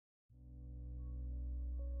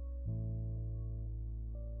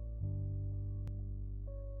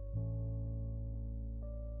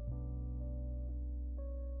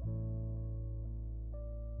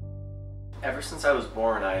Ever since I was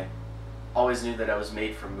born, I always knew that I was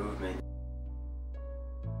made for movement.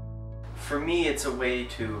 For me, it's a way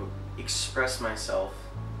to express myself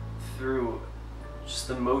through just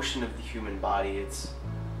the motion of the human body.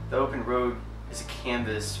 The open road is a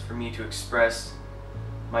canvas for me to express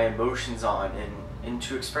my emotions on and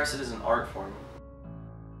to express it as an art form.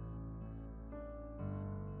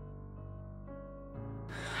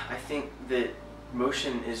 I think that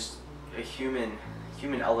motion is a human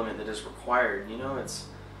element that is required. You know, it's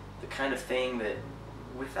the kind of thing that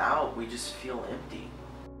without we just feel empty.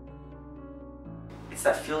 It's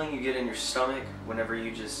that feeling you get in your stomach whenever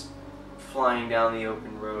you just flying down the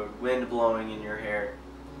open road, wind blowing in your hair.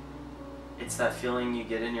 It's that feeling you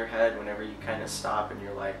get in your head whenever you kind of stop and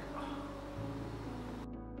you're like, oh.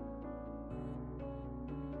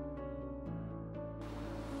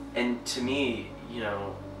 And to me, you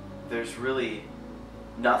know, there's really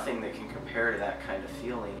nothing that can compare to that kind of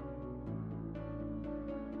feeling.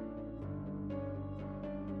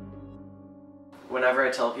 Whenever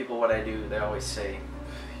I tell people what I do, they always say,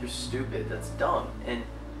 "You're stupid, that's dumb." And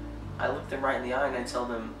I look them right in the eye and I tell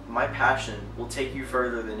them, my passion will take you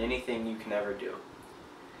further than anything you can ever do.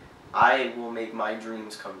 I will make my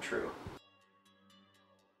dreams come true.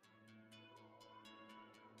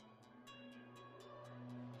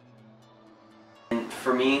 And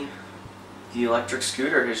for me, the electric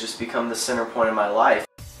scooter has just become the center point of my life.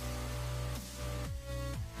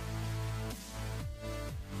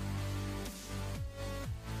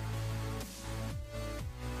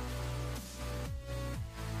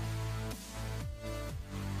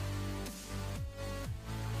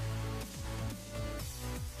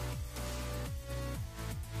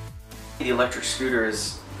 The electric scooter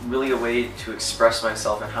is really a way to express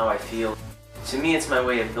myself and how I feel. To me, it's my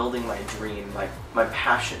way of building my dream, my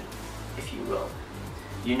passion, if you will.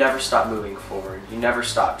 You never stop moving forward. You never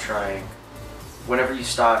stop trying. Whenever you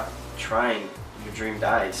stop trying, your dream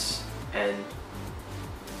dies. And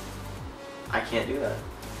I can't do that.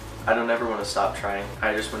 I don't ever want to stop trying.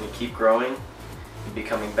 I just want to keep growing and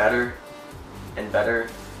becoming better and better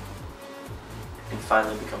and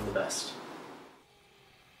finally become the best.